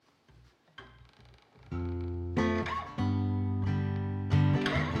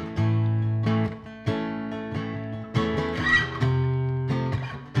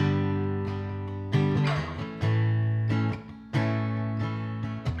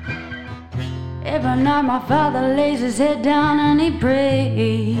Every night my father lays his head down and he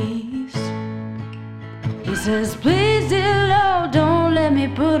prays. He says, please dear Lord, don't let me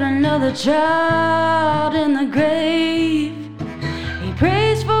put another child in the grave. He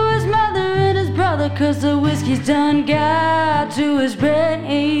prays for his mother and his brother, 'cause the whiskey's done got to his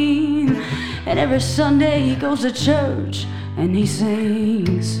brain. And every Sunday he goes to church and he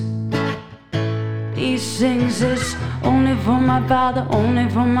sings. He sings, it's only for my father, only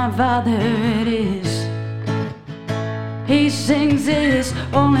for my father it is. He sings, it's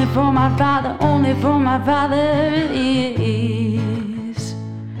only for my father, only for my father it is.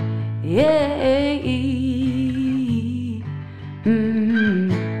 Yeah.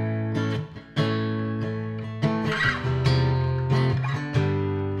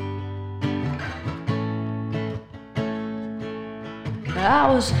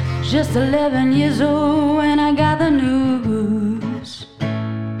 I was just 11 years old when I got the news.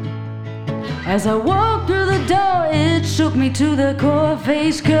 As I walked through the door, it shook me to the core,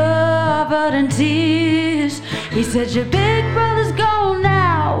 face covered in tears. He said, your big brother's gone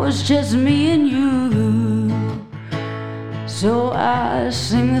now, it's just me and you. So I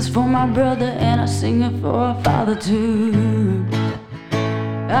sing this for my brother and I sing it for our father too.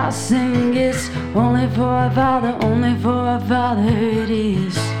 I sing it's only for our father, only for our father it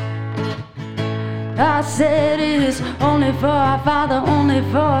is. I said it's only for our father, only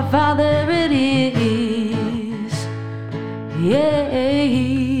for our father it is. Yeah.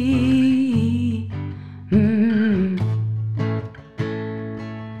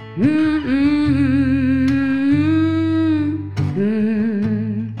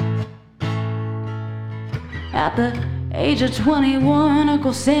 At the age of 21,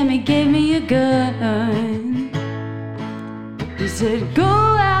 Uncle Sammy gave me a gun. He said, go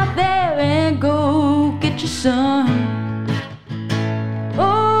out there and go get your son.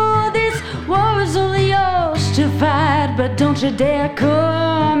 Oh, this war is only yours to fight, but don't you dare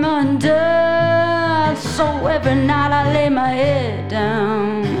come undone. So every night I lay my head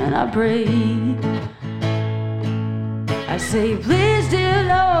down and I pray. I say, please dear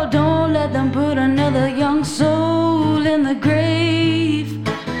Lord, don't let them put another young soul in the grave.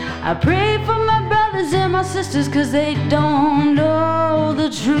 I pray for my brothers and my sisters, 'cause they don't know the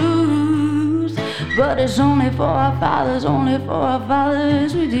truth. But it's only for our fathers, only for our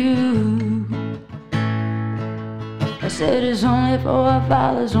fathers we do. I said it's only for our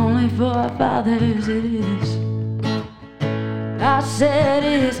fathers, only for our fathers it is. I said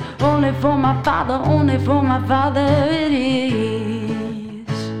it's only for my father, only for my father it is.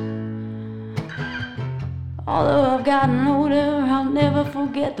 Although I've gotten older, I'll never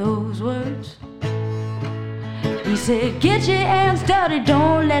forget those words. He said, get your hands dirty,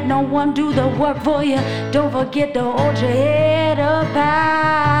 don't let no one do the work for you. Don't forget to hold your head up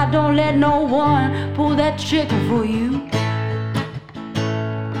high. Don't let no one pull that trigger for you.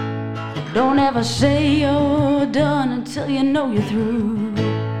 Don't ever say you're done until you know you're through.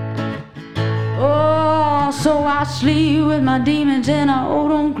 Oh, so I sleep with my demons and I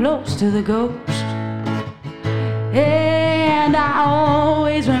hold on close to the ghost. And I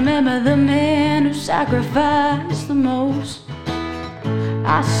always remember the man who sacrificed the most.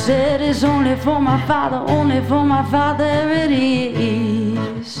 I said it's only for my father, only for my father it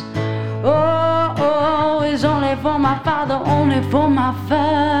is. Oh, it's only for my father, only for my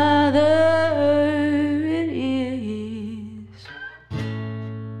father.